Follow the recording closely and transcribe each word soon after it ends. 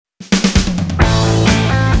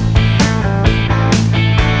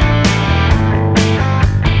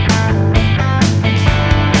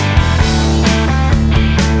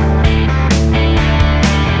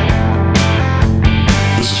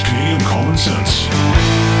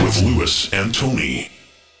Tony.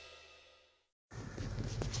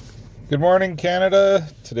 Good morning, Canada.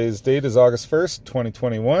 Today's date is August 1st,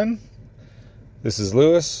 2021. This is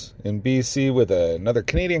Lewis in BC with another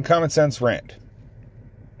Canadian Common Sense rant.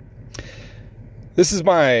 This is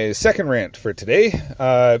my second rant for today.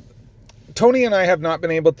 Tony and I have not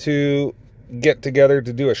been able to get together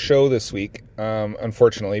to do a show this week,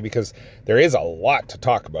 unfortunately, because there is a lot to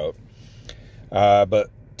talk about.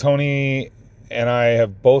 But Tony and I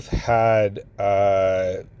have both had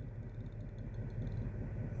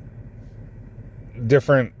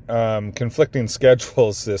different conflicting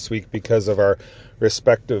schedules this week because of our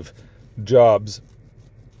respective jobs.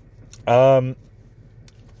 So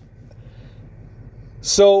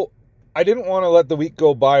I didn't want to let the week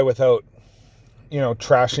go by without,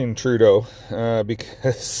 trashing Trudeau,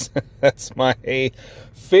 because that's my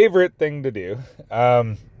favorite thing to do.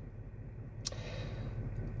 I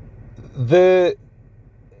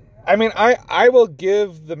will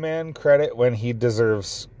give the man credit when he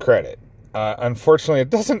deserves credit. Unfortunately, it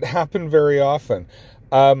doesn't happen very often.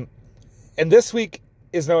 And this week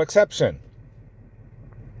is no exception.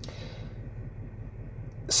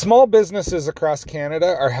 Small businesses across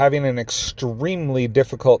Canada are having an extremely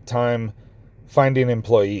difficult time finding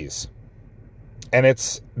employees. And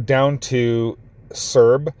it's down to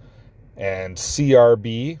CERB and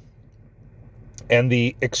CRB and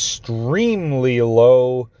the extremely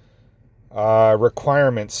low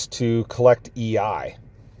requirements to collect EI.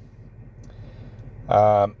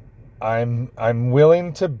 I'm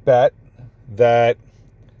willing to bet that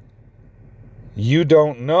you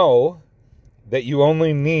don't know that you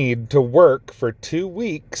only need to work for 2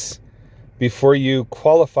 weeks before you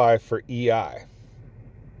qualify for EI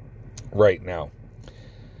right now.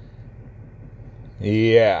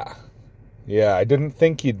 Yeah, I didn't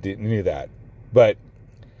think you knew that, but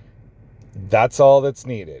that's all that's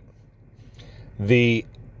needed. CERB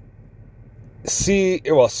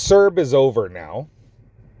is over now.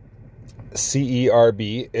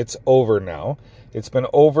 CERB, it's over now. It's been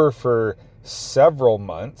over for several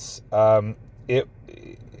months. It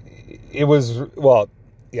was,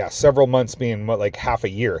 several months being like half a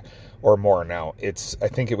year or more now. I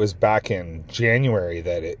think it was back in January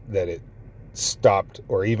that it stopped,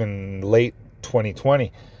 or even late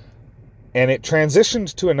 2020. And it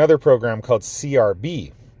transitioned to another program called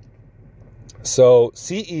CRB. So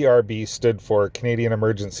CERB stood for Canadian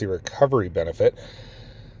Emergency Recovery Benefit.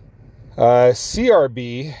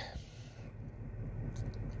 CRB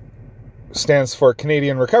stands for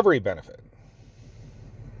Canadian Recovery Benefit.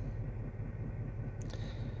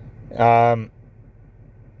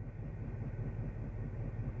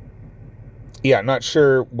 Not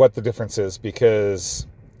sure what the difference is, because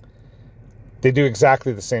they do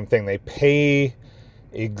exactly the same thing. They pay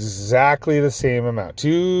exactly the same amount,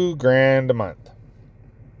 $2,000 a month.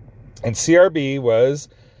 And CRB was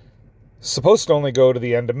supposed to only go to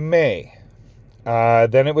the end of May.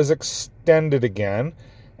 Then it was extended again,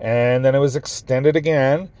 and then it was extended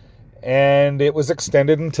again, and it was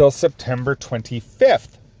extended until September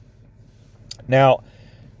 25th. Now,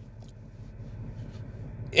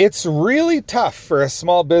 it's really tough for a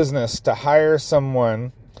small business to hire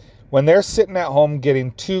someone when they're sitting at home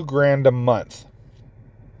getting $2,000 a month.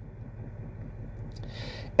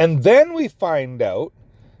 And then we find out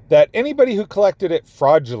that anybody who collected it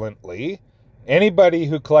fraudulently, anybody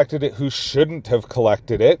who collected it who shouldn't have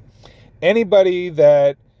collected it, anybody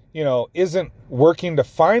that, isn't working to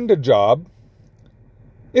find a job,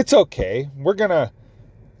 it's okay. We're going to,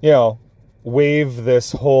 waive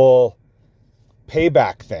this whole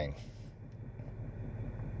payback thing.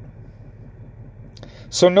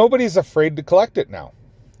 So nobody's afraid to collect it now.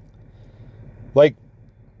 Like,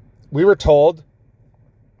 we were told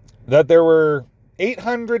that there were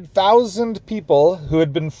 800,000 people who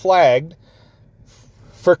had been flagged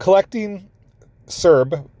for collecting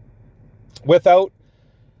CERB without,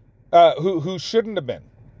 who shouldn't have been,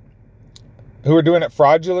 who were doing it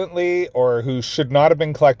fraudulently, or who should not have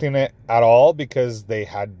been collecting it at all because they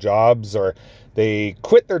had jobs, or they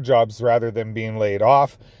quit their jobs rather than being laid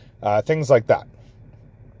off, things like that.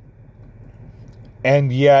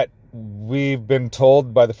 And yet we've been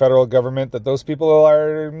told by the federal government that those people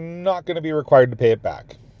are not going to be required to pay it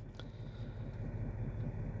back.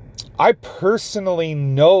 I personally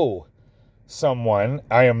know someone.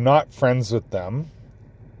 I am not friends with them.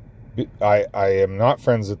 I am not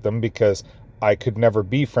friends with them because I could never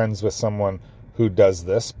be friends with someone who does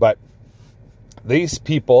this. But these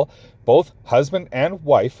people, both husband and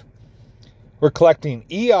wife, were collecting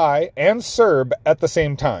EI and CERB at the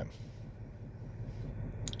same time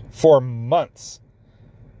for months.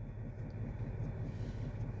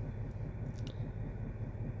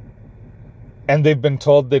 and they've been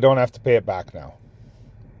told they don't have to pay it back now.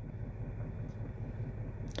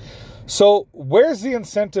 So where's the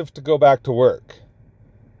incentive to go back to work?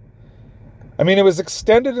 I mean, it was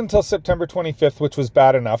extended until September 25th, which was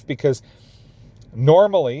bad enough because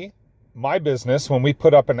normally my business, when we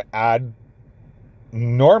put up an ad,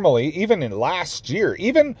 normally, even in last year,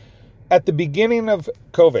 even at the beginning of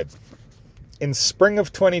COVID, in spring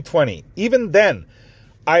of 2020, even then,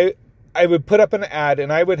 I would put up an ad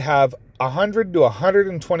and I would have 100 to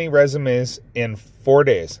 120 resumes in 4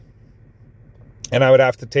 days. And I would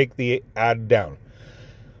have to take the ad down.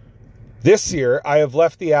 This year, I have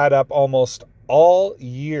left the ad up almost all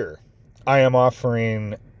year. I am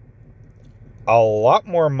offering a lot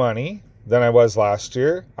more money than I was last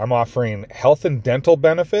year. I'm offering health and dental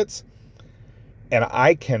benefits, and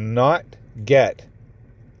I cannot get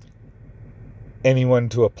anyone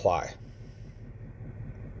to apply.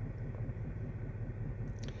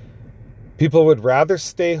 People would rather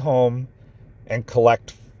stay home and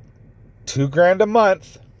collect $2,000 a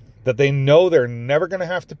month that they know they're never going to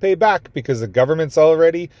have to pay back because the government's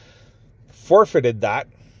already forfeited that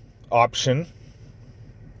option.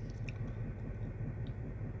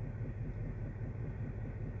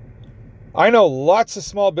 I know lots of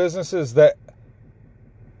small businesses that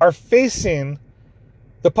are facing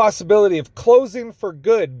the possibility of closing for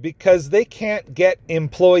good because they can't get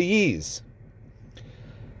employees.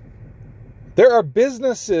 There are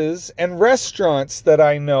businesses and restaurants that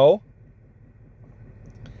I know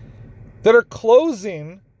that are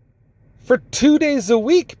closing for 2 days a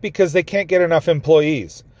week because they can't get enough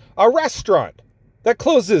employees. A restaurant that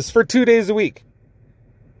closes for 2 days a week.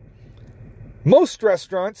 Most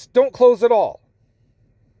restaurants don't close at all.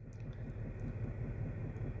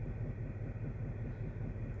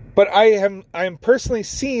 But I'm personally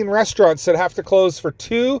seeing restaurants that have to close for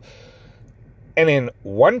 2, and in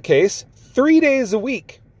one case, 3 days a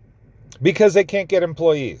week because they can't get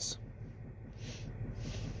employees.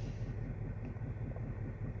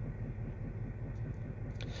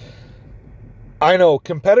 I know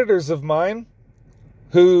competitors of mine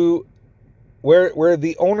where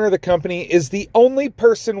the owner of the company is the only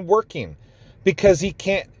person working because he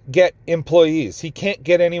can't get employees. He can't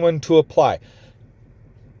get anyone to apply.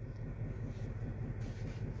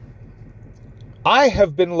 I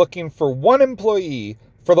have been looking for one employee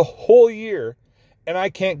for the whole year, and I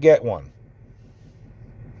can't get one.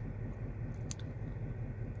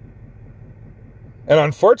 And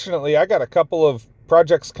unfortunately, I got a couple of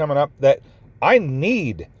projects coming up that I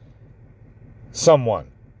need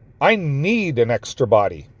someone. I need an extra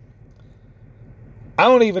body. I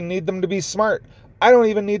don't even need them to be smart. I don't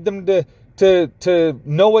even need them to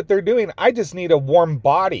know what they're doing. I just need a warm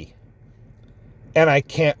body. And I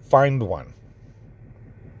can't find one.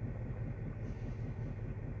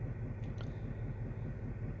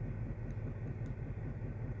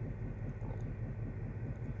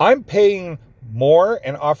 I'm paying more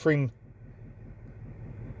and offering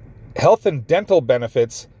health and dental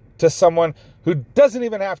benefits to someone who doesn't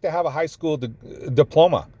even have to have a high school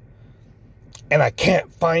diploma. And I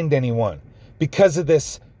can't find anyone because of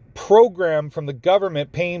this program from the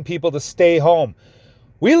government paying people to stay home.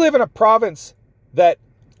 We live in a province that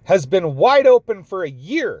has been wide open for a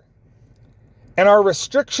year, and our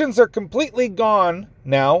restrictions are completely gone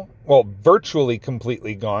now. Well, virtually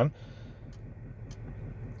completely gone.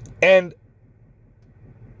 And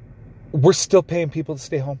we're still paying people to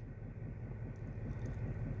stay home.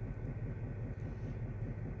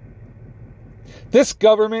 This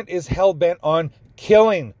government is hell-bent on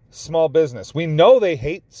killing small business. We know they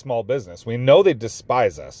hate small business. We know they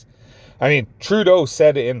despise us. I mean, Trudeau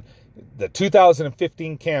said in the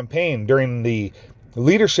 2015 campaign during the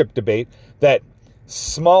leadership debate that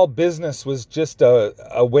small business was just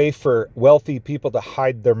a way for wealthy people to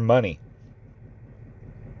hide their money.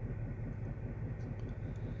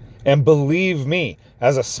 And believe me,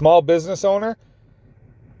 as a small business owner,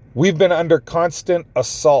 we've been under constant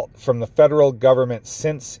assault from the federal government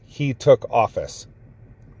since he took office.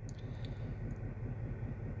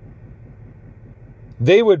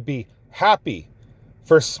 They would be happy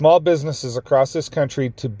for small businesses across this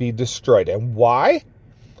country to be destroyed. And why?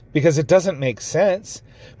 Because it doesn't make sense.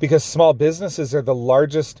 Because small businesses are the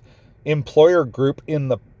largest employer group in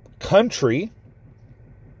the country.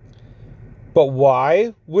 But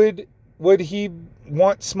why would he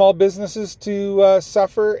want small businesses to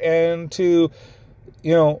suffer and to,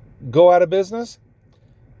 go out of business?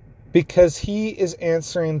 Because he is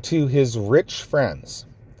answering to his rich friends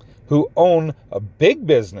who own big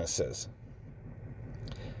businesses.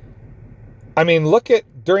 I mean, look at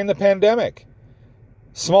during the pandemic,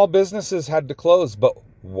 small businesses had to close, but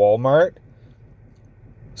Walmart,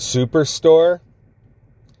 Superstore,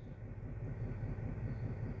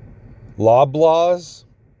 Loblaws,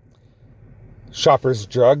 Shoppers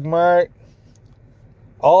Drug Mart,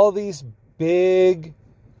 all these big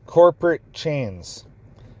corporate chains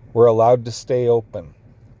were allowed to stay open.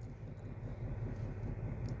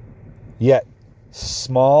 Yet,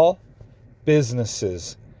 small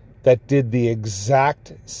businesses that did the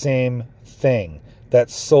exact same thing, that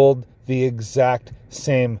sold the exact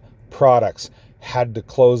same products, had to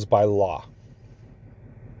close by law.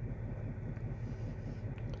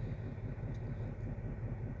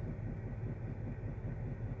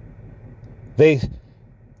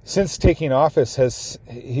 Since taking office,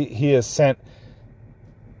 he has sent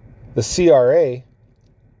the CRA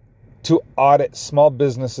to audit small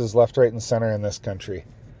businesses left, right, and center in this country.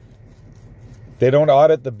 They don't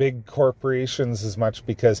audit the big corporations as much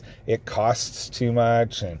because it costs too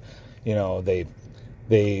much, and they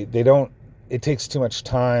don't. It takes too much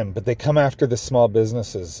time, but they come after the small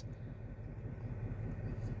businesses.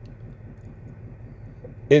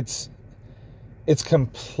 It's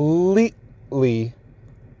completely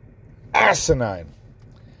asinine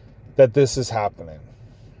that this is happening.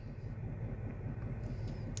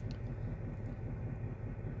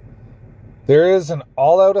 There is an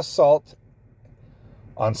all-out assault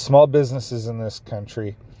on small businesses in this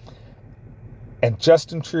country, and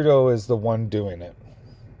Justin Trudeau is the one doing it.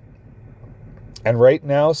 And right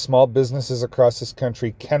now, small businesses across this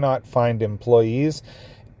country cannot find employees,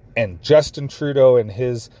 and Justin Trudeau and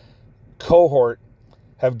his cohort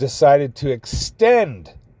have decided to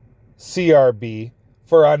extend CRB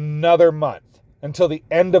for another month until the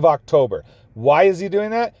end of October. Why is he doing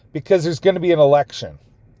that? Because there's going to be an election.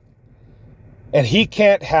 And he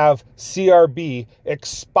can't have CRB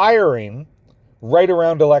expiring right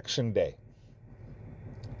around election day,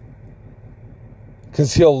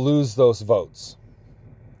 because he'll lose those votes.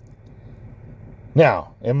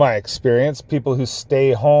 Now, in my experience, people who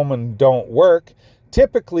stay home and don't work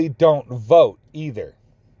typically don't vote either.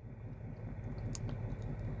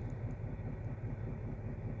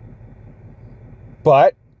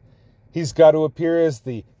 But he's got to appear as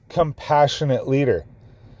the compassionate leader.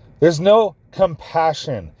 There's no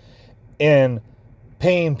compassion in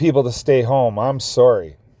paying people to stay home. I'm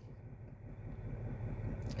sorry.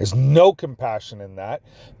 There's no compassion in that,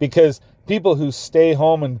 because people who stay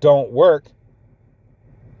home and don't work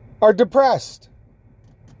are depressed.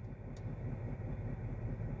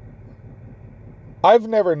 I've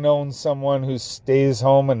never known someone who stays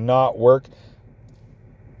home and not work.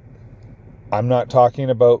 I'm not talking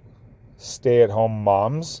about stay-at-home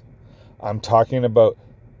moms. I'm talking about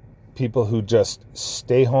people who just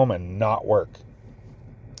stay home and not work.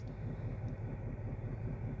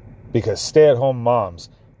 Because stay-at-home moms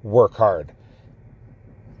work hard.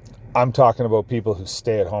 I'm talking about people who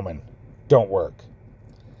stay at home and don't work.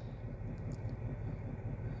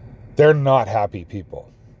 They're not happy people.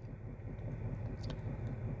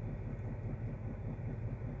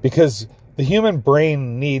 Because the human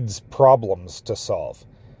brain needs problems to solve.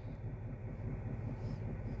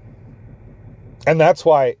 And that's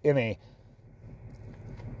why in a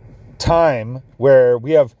time where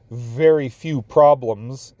we have very few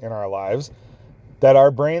problems in our lives, that our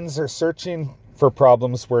brains are searching for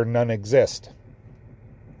problems where none exist.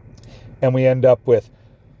 And we end up with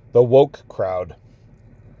the woke crowd.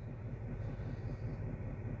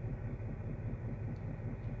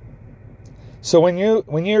 So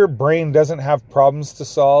when your brain doesn't have problems to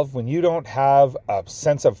solve, when you don't have a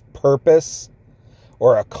sense of purpose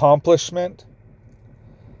or accomplishment,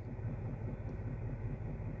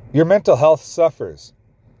 your mental health suffers.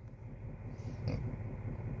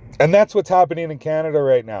 And that's what's happening in Canada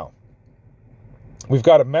right now. We've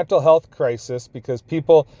got a mental health crisis because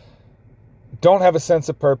people don't have a sense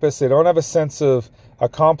of purpose. They don't have a sense of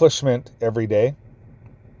accomplishment every day.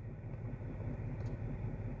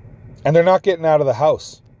 And they're not getting out of the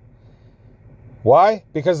house. Why?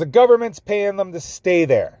 Because the government's paying them to stay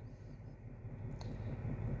there.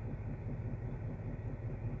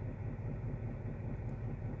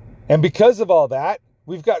 And because of all that,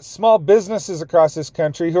 we've got small businesses across this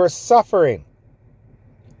country who are suffering.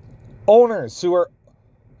 Owners who are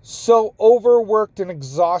so overworked and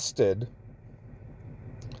exhausted.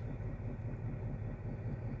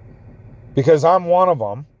 Because I'm one of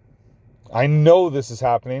them. I know this is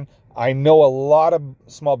happening. I know a lot of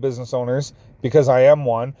small business owners because I am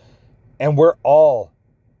one. And we're all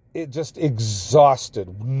just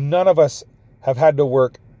exhausted. None of us have had to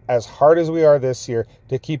work as hard as we are this year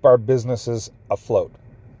to keep our businesses afloat.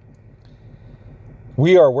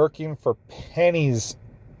 We are working for pennies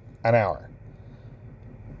an hour.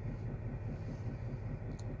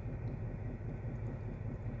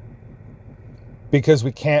 because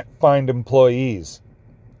we can't find employees.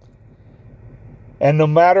 And no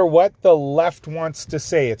matter what the left wants to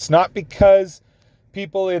say, it's not because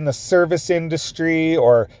people in the service industry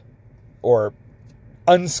or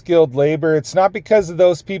unskilled labor, it's not because of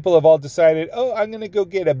those people have all decided, oh, I'm going to go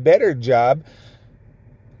get a better job.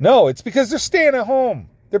 No, it's because they're staying at home.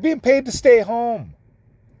 They're being paid to stay home.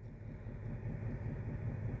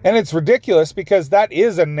 And it's ridiculous because that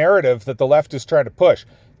is a narrative that the left is trying to push.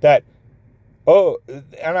 That, oh,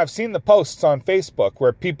 and I've seen the posts on Facebook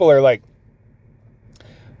where people are like,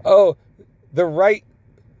 oh, the right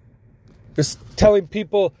is telling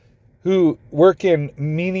people who work in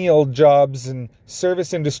menial jobs and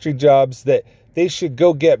service industry jobs that they should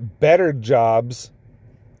go get better jobs.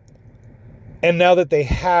 And now that they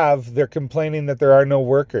have, they're complaining that there are no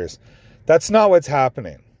workers. That's not what's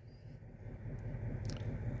happening.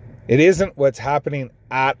 It isn't what's happening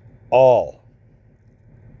at all.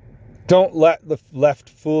 Don't let the left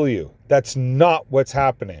fool you. That's not what's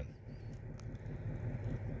happening.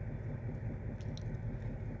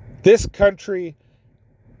 This country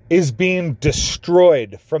is being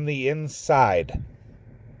destroyed from the inside.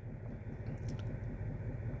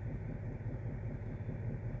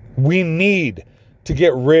 We need to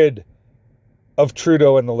get rid of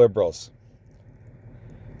Trudeau and the Liberals.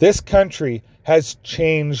 This country has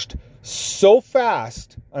changed so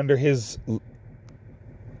fast under his,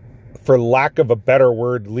 for lack of a better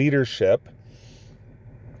word, leadership.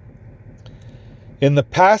 In the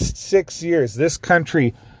past 6 years, this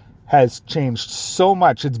country has changed so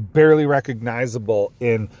much, it's barely recognizable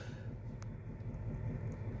in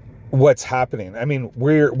what's happening. I mean,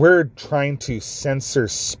 we're trying to censor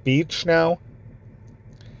speech now.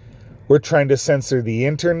 We're trying to censor the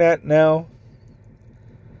internet now.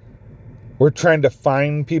 We're trying to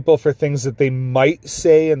fine people for things that they might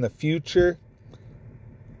say in the future.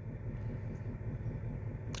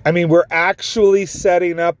 I mean, we're actually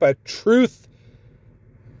setting up a truth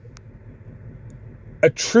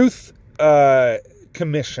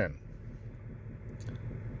commission.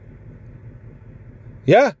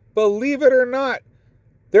 Yeah, believe it or not,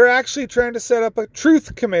 they're actually trying to set up a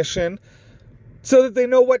truth commission so that they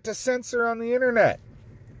know what to censor on the internet.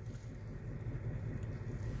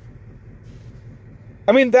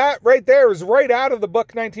 I mean, that right there is right out of the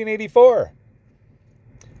book 1984.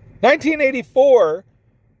 1984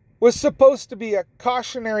 was supposed to be a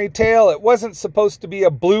cautionary tale. It wasn't supposed to be a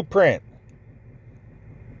blueprint.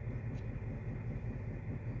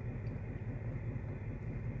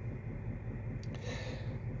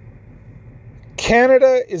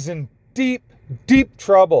 Canada is in deep, deep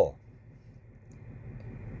trouble.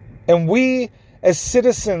 And we, as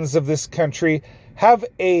citizens of this country, have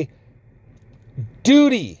a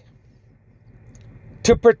duty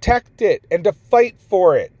to protect it and to fight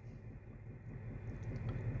for it.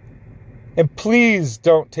 And please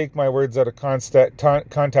don't take my words out of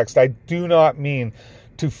context. I do not mean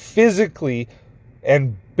to physically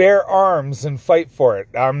and bear arms and fight for it.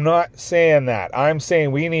 I'm not saying that. I'm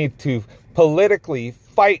saying we need to politically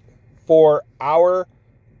fight for our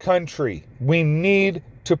country. We need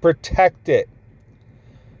to protect it.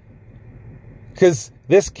 Because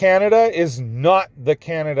this Canada is not the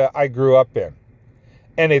Canada I grew up in.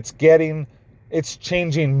 And it's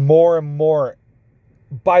changing more and more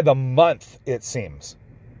by the month, it seems.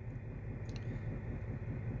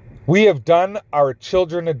 We have done our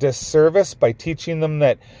children a disservice by teaching them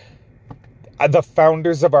that the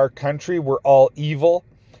founders of our country were all evil.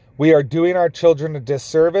 We are doing our children a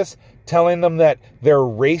disservice, telling them that their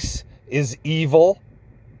race is evil.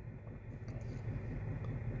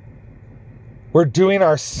 We're doing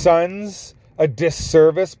our sons a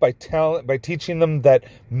disservice by teaching them that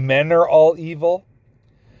men are all evil.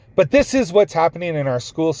 But this is what's happening in our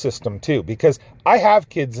school system too, because I have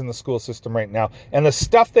kids in the school system right now, and the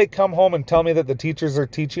stuff they come home and tell me that the teachers are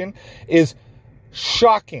teaching is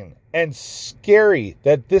shocking and scary,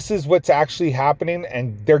 that this is what's actually happening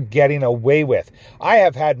and they're getting away with. I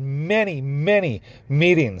have had many, many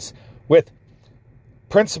meetings with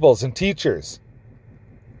principals and teachers,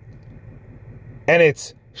 and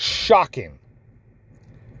it's shocking,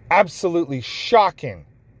 absolutely shocking,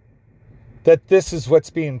 that this is what's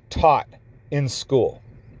being taught in school.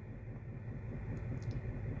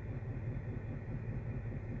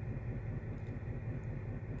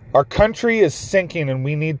 Our country is sinking and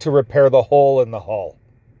we need to repair the hole in the hull.